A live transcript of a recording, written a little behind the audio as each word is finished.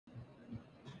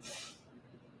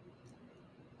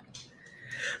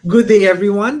Good day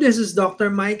everyone, this is Dr.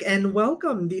 Mike and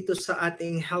welcome dito sa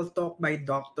ating Health Talk by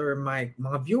Dr. Mike.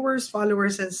 Mga viewers,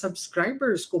 followers, and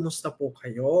subscribers, kumusta po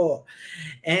kayo?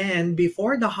 And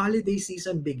before the holiday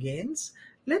season begins,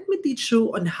 let me teach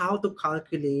you on how to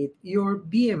calculate your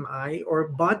BMI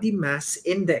or Body Mass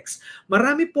Index.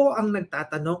 Marami po ang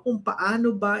nagtatanong kung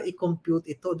paano ba i-compute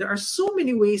ito. There are so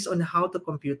many ways on how to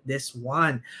compute this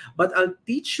one, but I'll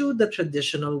teach you the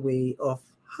traditional way of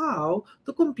how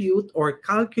to compute or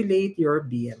calculate your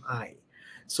BMI.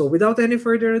 So without any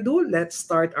further ado, let's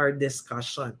start our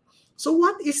discussion. So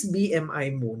what is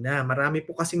BMI muna? Marami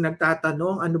po kasing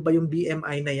nagtatanong, ano ba yung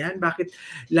BMI na yan? Bakit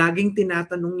laging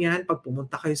tinatanong yan pag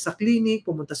pumunta kayo sa clinic,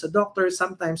 pumunta sa doctor,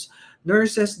 sometimes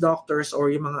nurses, doctors,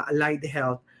 or yung mga allied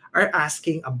health are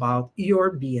asking about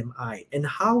your BMI and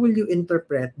how will you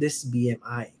interpret this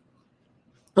BMI?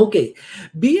 Okay,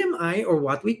 BMI or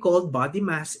what we call body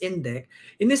mass index,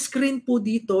 in-screen po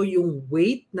dito yung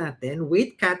weight natin,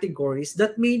 weight categories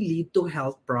that may lead to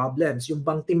health problems. Yung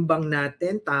bang timbang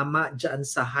natin, tama dyan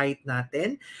sa height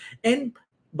natin,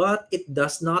 but it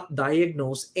does not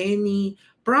diagnose any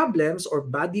problems or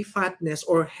body fatness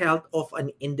or health of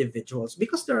an individuals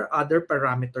because there are other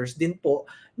parameters din po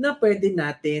na pwede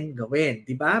natin gawin.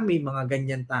 Diba? May mga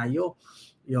ganyan tayo.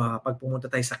 Pag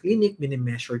pumunta tayo sa clinic,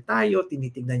 minimeasure tayo,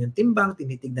 tinitignan yung timbang,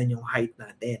 tinitignan yung height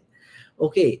natin.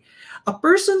 Okay, a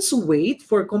person's weight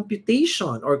for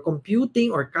computation or computing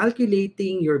or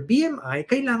calculating your BMI,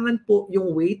 kailangan po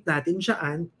yung weight natin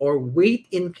dyan or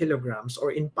weight in kilograms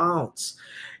or in pounds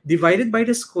divided by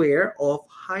the square of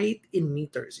height in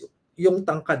meters, yung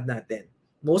tangkad natin.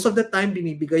 Most of the time,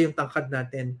 binibigay yung tangkad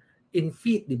natin in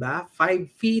feet, di ba? 5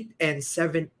 feet and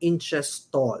 7 inches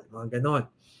tall, mga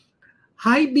ganon.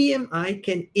 High BMI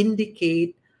can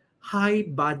indicate high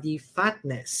body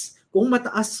fatness. Kung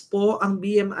mataas po ang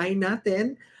BMI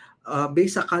natin,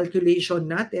 based sa calculation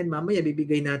natin, mamaya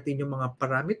bibigay natin yung mga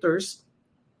parameters.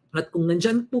 At kung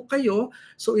nandyan po kayo,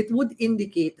 so it would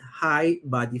indicate high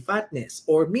body fatness.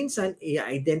 Or minsan,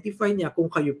 i-identify niya kung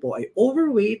kayo po ay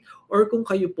overweight or kung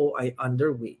kayo po ay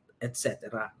underweight,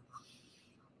 etc.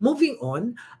 Moving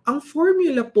on, ang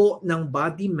formula po ng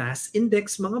body mass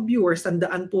index, mga viewers,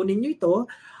 tandaan po ninyo ito,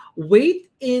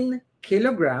 weight in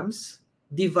kilograms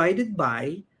divided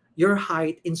by your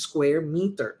height in square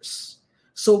meters.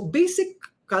 So basic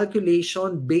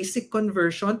calculation, basic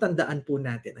conversion, tandaan po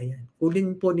natin. Ayan,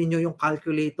 kunin po ninyo yung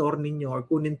calculator ninyo or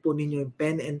kunin po ninyo yung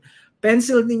pen and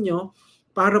pencil ninyo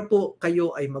para po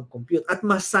kayo ay mag-compute. At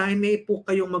masanay po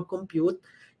kayong mag-compute.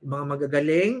 Yung mga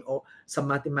magagaling o sa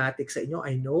mathematics sa inyo,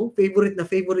 I know, favorite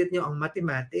nyo ang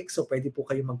mathematics, so pwede po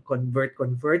kayo mag-convert,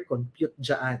 compute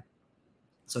dyan.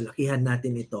 So lakihan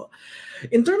natin ito.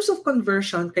 In terms of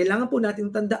conversion, kailangan po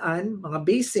natin tandaan mga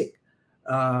basic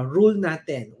rule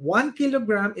natin. 1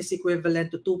 kilogram is equivalent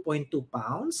to 2.2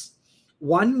 pounds.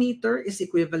 1 meter is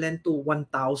equivalent to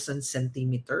 1,000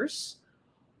 centimeters.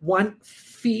 1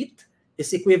 feet is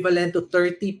equivalent to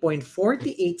 30.48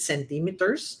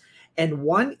 centimeters. And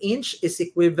 1 inch is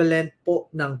equivalent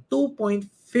po ng 2.54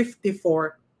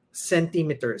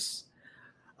 centimeters.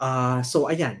 So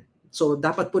ayan. So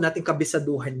dapat po natin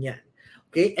kabisaduhan yan.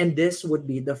 Okay? And this would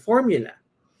be the formula.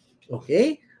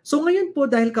 Okay? So ngayon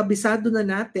po dahil kabisado na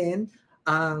natin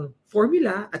ang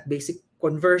formula at basic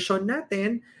conversion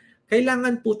natin,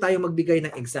 kailangan po tayo magbigay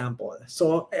ng example.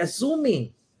 So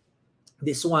assuming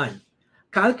this one,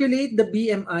 calculate the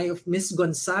BMI of Miss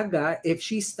Gonzaga if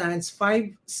she stands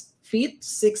 5 feet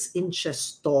 6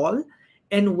 inches tall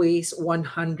and weighs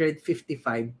 155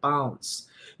 pounds.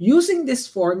 Using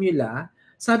this formula,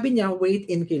 sabi niya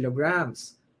weight in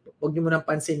kilograms. Huwag niyo munang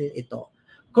pansinin ito.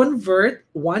 Convert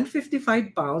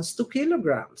 155 pounds to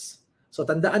kilograms. So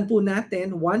tandaan po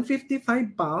natin,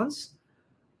 155 pounds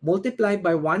multiplied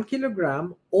by 1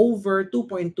 kilogram over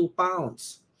 2.2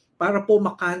 pounds para po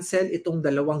makancel itong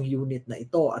dalawang unit na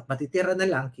ito at matitira na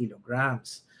lang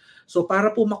kilograms. So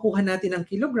para po makuha natin ang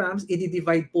kilograms,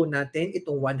 i-divide po natin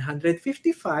itong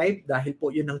 155 dahil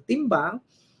po yun ang timbang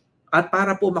at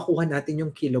para po makuha natin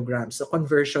yung kilograms, so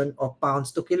conversion of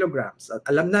pounds to kilograms. At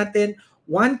alam natin,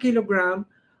 1 kilogram,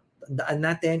 daan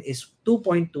natin is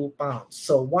 2.2 pounds.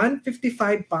 So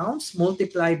 155 pounds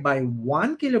multiplied by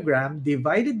 1 kilogram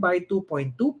divided by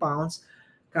 2.2 pounds,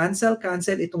 cancel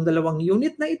itong dalawang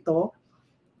unit na ito,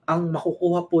 ang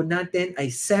makukuha po natin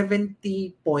ay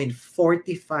 70.45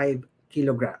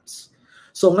 kilograms.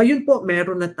 So ngayon po,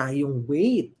 meron na tayong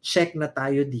weight. Check na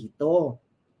tayo dito.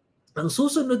 Ang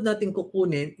susunod natin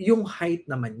kukunin, yung height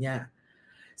naman niya.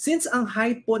 Since ang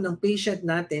height po ng patient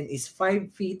natin is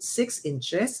 5 feet 6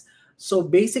 inches, so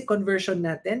basic conversion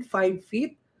natin, 5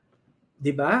 feet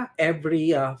 'di ba?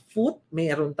 Every foot,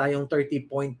 mayroon tayong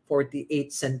 30.48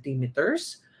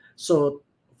 centimeters. So,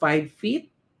 5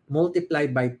 feet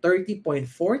multiplied by 30.48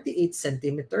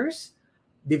 centimeters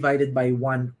divided by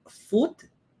 1 foot,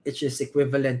 which is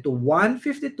equivalent to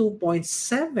 152.7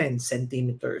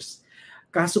 centimeters.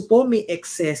 Kaso po may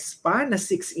excess pa na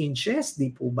 6 inches,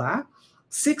 di po ba?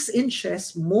 6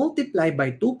 inches multiplied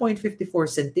by 2.54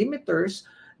 centimeters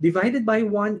divided by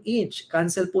 1 inch.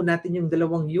 Cancel po natin yung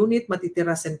dalawang unit,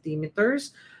 matitira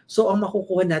centimeters. So ang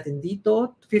makukuha natin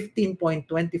dito, 15.24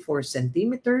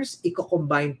 centimeters.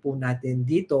 Iko-combine po natin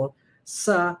dito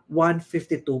sa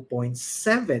 152.7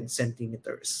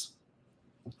 centimeters.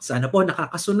 Sana po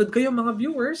nakakasunod kayo mga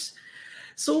viewers.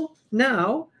 So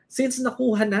now, since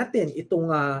nakuha natin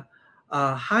itong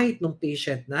height ng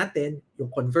patient natin,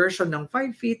 yung conversion ng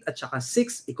 5 feet at saka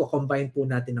 6, i-combine po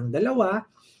natin ng dalawa.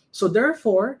 So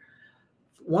therefore,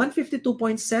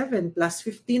 152.7 plus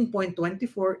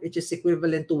 15.24, which is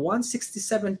equivalent to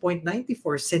 167.94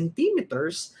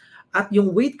 centimeters, at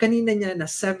yung weight kanina niya na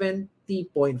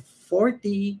 70.45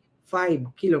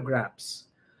 kilograms.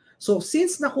 So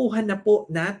since nakuha na po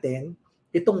natin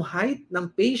itong height ng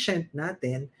patient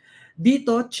natin,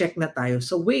 dito check na tayo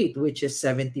sa weight, which is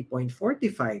 70.45.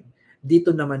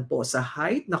 Dito naman po sa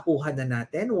height, nakuha na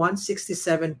natin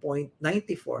 167.94.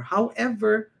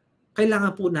 However,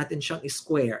 kailangan po natin siyang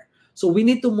square. So we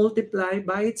need to multiply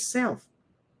by itself.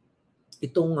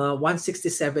 Itong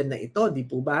 167 na ito, di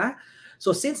po ba?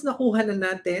 So since nakuha na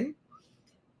natin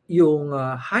yung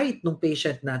height ng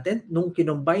patient natin, nung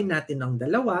kinombine natin ng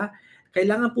dalawa,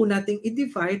 kailangan po nating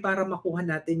i-divide para makuha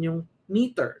natin yung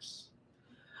meters.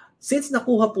 Since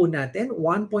nakuha po natin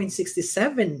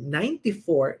 1.6794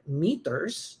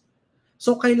 meters,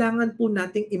 so kailangan po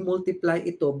nating i-multiply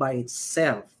ito by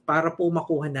itself para po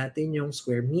makuha natin yung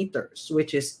square meters,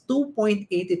 which is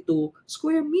 2.82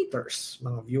 square meters,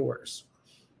 mga viewers.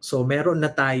 So meron na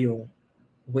tayong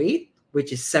weight,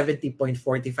 which is 70.45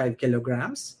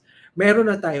 kilograms. Meron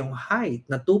na tayong height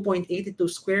na 2.82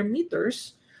 square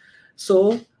meters.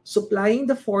 So, supplying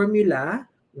the formula,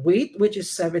 weight, which is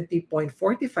 70.45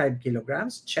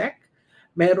 kilograms, check.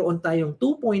 Meron tayong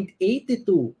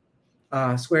 2.82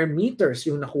 square meters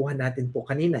yung nakuha natin po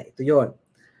kanina. Ito yon.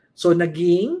 So,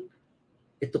 naging,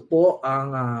 ito po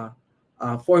ang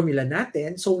formula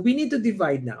natin. So, we need to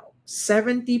divide now.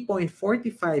 70.45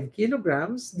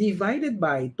 kilograms divided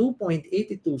by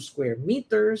 2.82 square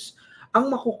meters. Ang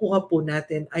makukuha po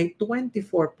natin ay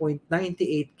 24.98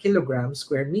 kilograms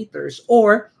square meters,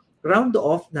 or round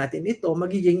off natin ito,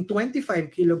 magiging 25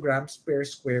 kilograms per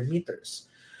square meters.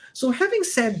 So having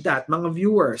said that, mga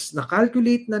viewers,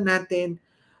 na-calculate na natin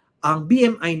ang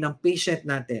BMI ng patient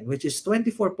natin, which is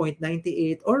 24.98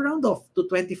 or round off to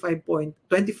 25.25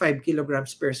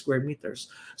 kilograms per square meters.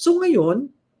 So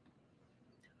ngayon,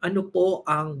 ano po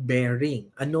ang bearing?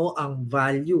 Ano ang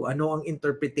value? Ano ang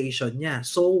interpretation niya?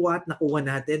 So what? Nakuha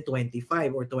natin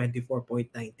 25 or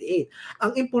 24.98.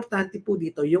 Ang importante po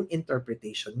dito yung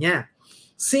interpretation niya.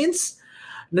 Since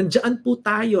nandiyan po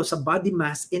tayo sa body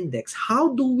mass index, how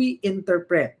do we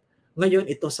interpret ngayon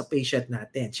ito sa patient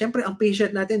natin? Siyempre, ang patient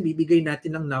natin, bibigay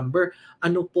natin ng number.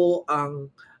 Ano po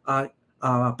ang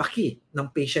paki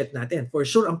ng patient natin. For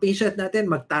sure, ang patient natin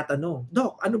magtatanong,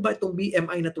 Doc, ano ba itong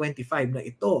BMI na 25 na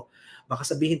ito? Baka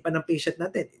sabihin pa ng patient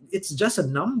natin, it's just a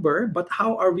number, but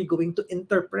how are we going to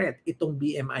interpret itong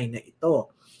BMI na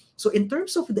ito? So in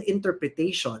terms of the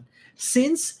interpretation,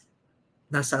 since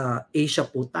nasa Asia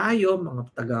po tayo, mga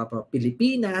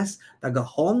taga-Pilipinas,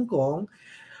 taga-Hong Kong,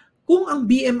 kung ang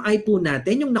BMI po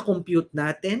natin, yung na-compute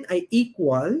natin ay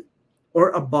equal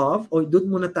or above, o doon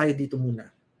muna tayo dito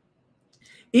muna.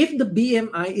 If the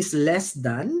BMI is less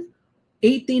than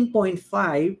 18.5,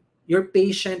 your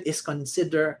patient is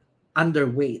considered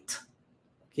underweight.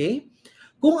 Okay?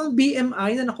 Kung ang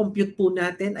BMI na na-compute po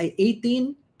natin ay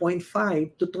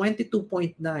 18.5 to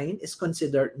 22.9 is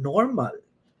considered normal.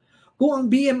 Kung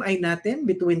ang BMI natin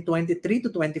between 23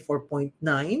 to 24.9,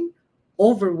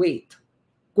 overweight.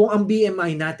 Kung ang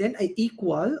BMI natin ay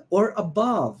equal or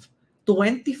above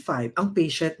 25, ang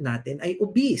patient natin ay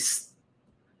obese.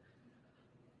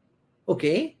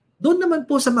 Okay? Doon naman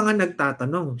po sa mga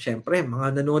nagtatanong, syempre,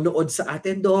 mga nanonood sa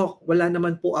atin, Doc, wala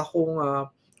naman po akong,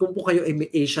 kung po kayo ay may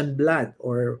Asian blood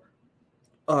or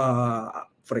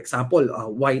for example,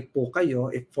 white po kayo,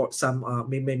 if for some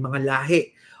may mga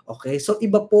lahi. Okay? So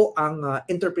iba po ang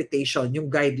interpretation,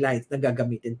 yung guidelines na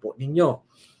gagamitin po ninyo.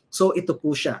 So ito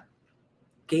po siya.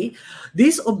 Okay?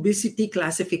 This obesity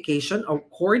classification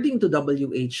according to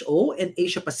WHO and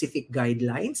Asia Pacific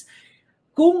guidelines,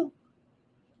 kung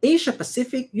Asia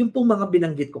Pacific, yung pong mga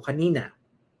binanggit ko kanina.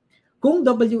 Kung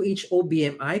WHO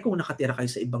BMI, kung nakatira kayo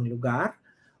sa ibang lugar,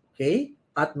 okay,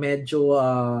 at medyo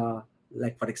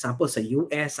like for example sa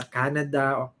US, sa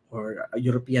Canada, or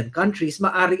European countries,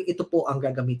 maaring ito po ang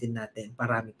gagamitin natin,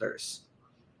 parameters.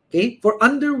 Okay? For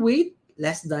underweight,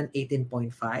 less than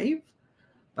 18.5.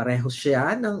 Pareho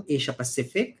siya ng Asia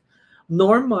Pacific.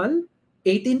 Normal,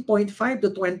 18.5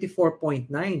 to 24.9.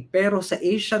 Pero sa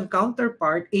Asian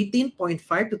counterpart,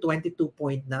 18.5 to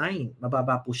 22.9.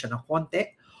 Mababa po siya ng konti.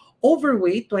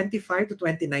 Overweight, 25 to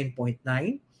 29.9.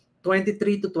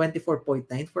 23 to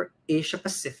 24.9 for Asia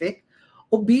Pacific.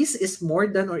 Obese is more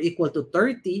than or equal to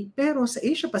 30, pero sa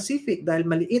Asia Pacific, dahil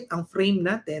maliit ang frame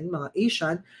natin, mga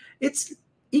Asian, it's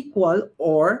equal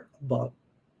or above,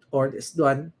 or is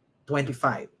done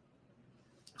 25.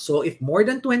 So if more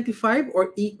than 25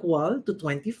 or equal to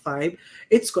 25,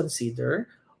 it's considered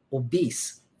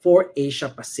obese for Asia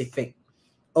Pacific.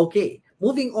 Okay,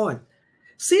 moving on.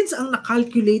 Since ang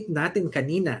na-calculate natin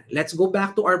kanina, let's go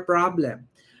back to our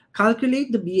problem.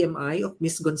 Calculate the BMI of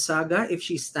Miss Gonzaga if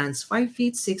she stands 5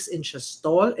 feet 6 inches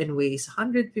tall and weighs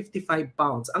 155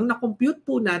 pounds. Ang na-compute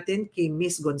po natin kay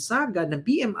Miss Gonzaga na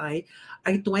BMI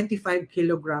ay 25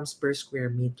 kilograms per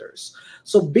square meters.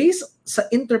 So based sa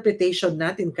interpretation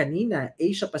natin kanina,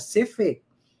 Asia Pacific,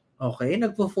 okay,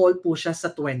 nagpo-fall po siya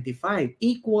sa 25,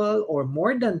 equal or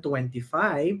more than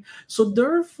 25. So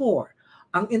therefore,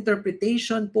 ang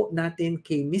interpretation po natin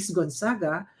kay Miss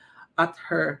Gonzaga at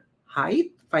her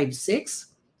height,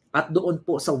 5'6", at doon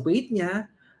po sa weight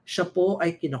niya, siya po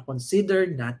ay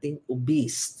kinoconsider nating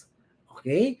obese.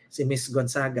 Okay? Si Miss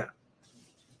Gonzaga.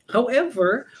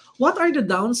 However, what are the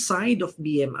downside of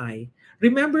BMI?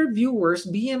 Remember, viewers,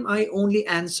 BMI only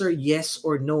answer yes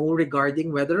or no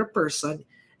regarding whether a person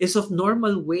is of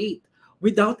normal weight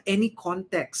without any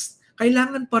context.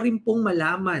 Kailangan pa rin pong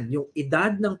malaman yung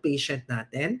edad ng patient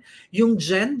natin, yung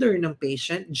gender ng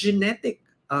patient, genetic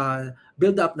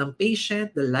build-up ng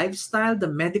patient, the lifestyle, the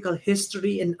medical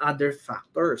history, and other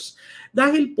factors.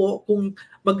 Dahil po, kung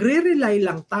magre-rely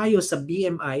lang tayo sa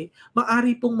BMI,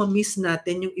 maari pong ma-miss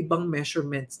natin yung ibang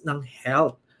measurements ng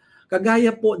health.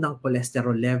 Kagaya po ng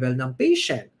cholesterol level ng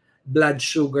patient, blood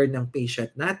sugar ng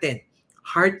patient natin,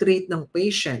 heart rate ng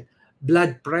patient,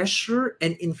 blood pressure,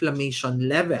 and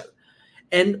inflammation level.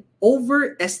 And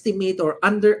overestimate or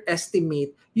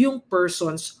underestimate yung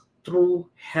person's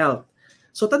true health.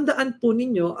 So tandaan po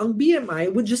ninyo, ang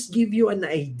BMI would just give you an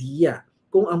idea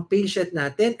kung ang patient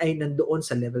natin ay nandoon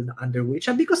sa level ng underweight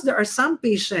siya, because there are some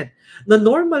patient na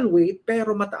normal weight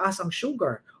pero mataas ang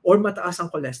sugar or mataas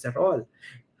ang cholesterol.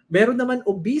 Meron naman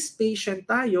obese patient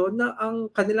tayo na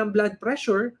ang kanilang blood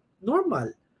pressure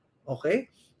normal. Okay?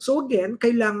 So again,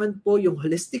 kailangan po yung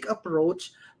holistic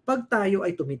approach pag tayo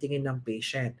ay tumitingin ng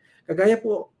patient. Kagaya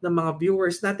po ng mga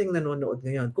viewers nating nanonood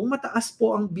ngayon, kung mataas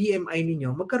po ang BMI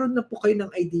ninyo, magkaroon na po kayo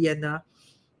ng idea na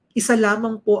isa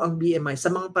lamang po ang BMI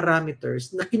sa mga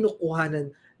parameters na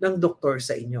kinukuhanan ng doktor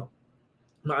sa inyo.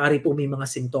 Maari po may mga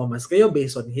sintomas kayo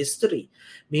based on history.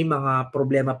 May mga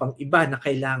problema pang iba na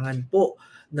kailangan po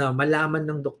na malaman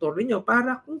ng doktor niyo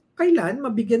para kung kailan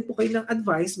mabigyan po kayo ng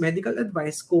advice, medical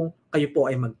advice, kung kayo po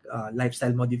ay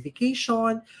lifestyle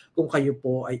modification, kung kayo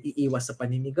po ay iiwas sa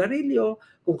paninigarilyo,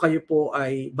 kung kayo po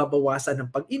ay babawasan ng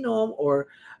pag-inom, or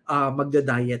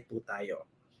magda-diet po tayo.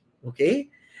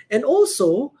 Okay? And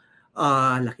also,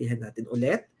 lakihan natin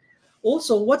ulit.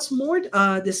 Also, what's more,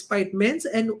 despite men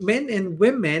and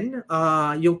women,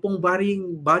 yung pong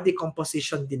varying body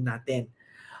composition din natin.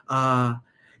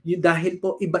 Dahil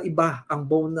po iba-iba ang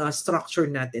bone structure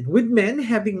natin. With men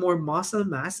having more muscle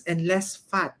mass and less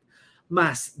fat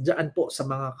mass dyan po sa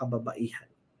mga kababaihan.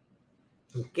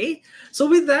 Okay? So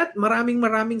with that,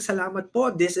 maraming salamat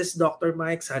po. This is Dr.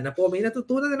 Mike. Sana po may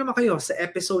natutunan na naman kayo sa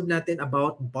episode natin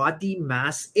about body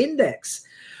mass index.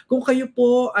 Kung kayo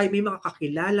po ay may mga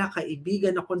kakilala,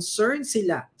 kaibigan na concerned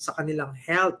sila sa kanilang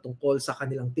health tungkol sa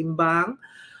kanilang timbang,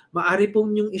 maaari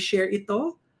pong niyong i-share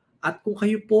ito. At kung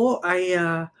kayo po ay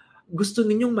gusto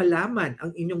ninyong malaman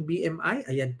ang inyong BMI,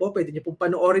 ayan po, pwede niyo pong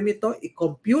panoorin ito,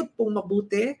 i-compute pong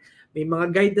mabuti. May mga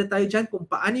guide na tayo dyan kung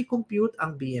paano i-compute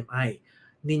ang BMI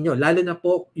ninyo. Lalo na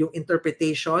po yung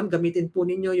interpretation, gamitin po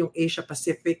ninyo yung Asia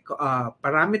Pacific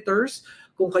parameters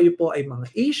kung kayo po ay mga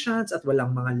Asians at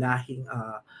walang mga lahing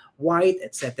white,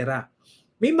 etc.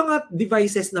 May mga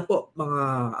devices na po, mga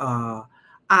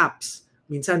apps.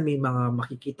 Minsan may mga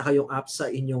makikita kayong apps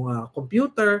sa inyong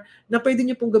computer na pwede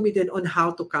nyo pong gamitin on how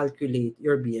to calculate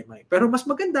your BMI. Pero mas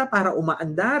maganda para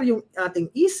umaandar yung ating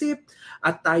isip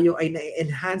at tayo ay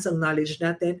na-enhance ang knowledge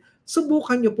natin,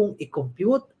 subukan nyo pong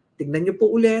i-compute. Tignan nyo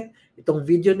po ulit itong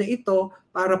video na ito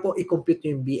para po i-compute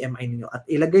nyo yung BMI ninyo. At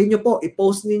ilagay nyo po,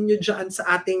 i-post ninyo dyan sa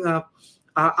ating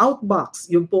outbox,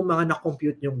 yung po mga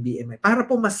na-compute yung BMI para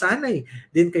po masanay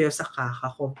din kayo sa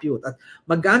kaka-compute at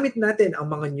magamit natin ang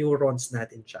mga neurons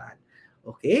natin dyan.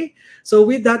 Okay? So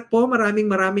with that po,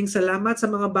 maraming salamat sa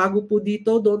mga bago po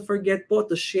dito. Don't forget po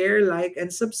to share, like, and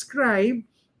subscribe.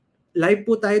 Live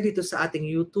po tayo dito sa ating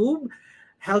YouTube.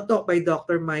 Health Talk by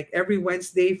Dr. Mike every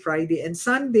Wednesday, Friday, and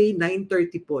Sunday,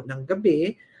 9:30 po ng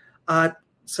gabi. At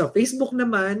sa Facebook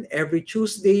naman, every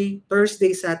Tuesday,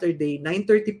 Thursday, Saturday,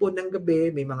 9:30 po ng gabi,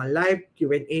 may mga live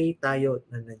Q&A tayo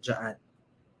na nandiyan.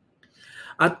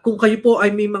 At kung kayo po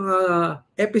ay may mga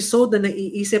episode na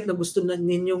naiisip na gusto na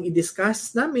ninyong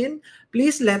i-discuss namin,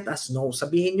 please let us know.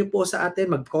 Sabihin niyo po sa atin,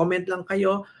 mag-comment lang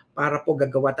kayo para po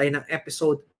gagawa tayo ng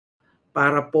episode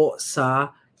para po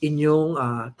sa inyong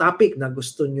topic na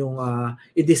gusto nyong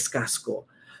i-discuss ko.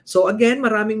 So again,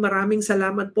 maraming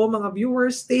salamat po mga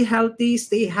viewers. Stay healthy,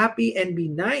 stay happy, and be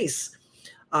nice.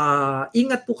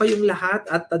 Ingat po kayong lahat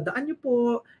at tandaan nyo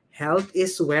po, health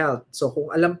is wealth. So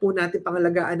kung alam po natin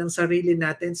pangalagaan ng sarili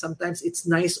natin, sometimes it's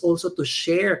nice also to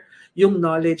share yung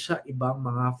knowledge sa ibang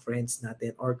mga friends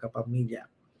natin or kapamilya.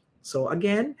 So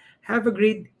again, have a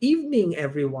great evening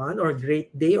everyone, or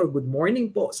great day or good morning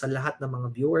po sa lahat ng mga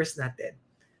viewers natin.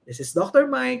 This is Dr.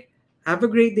 Mike. Have a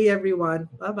great day everyone.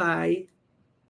 Bye-bye.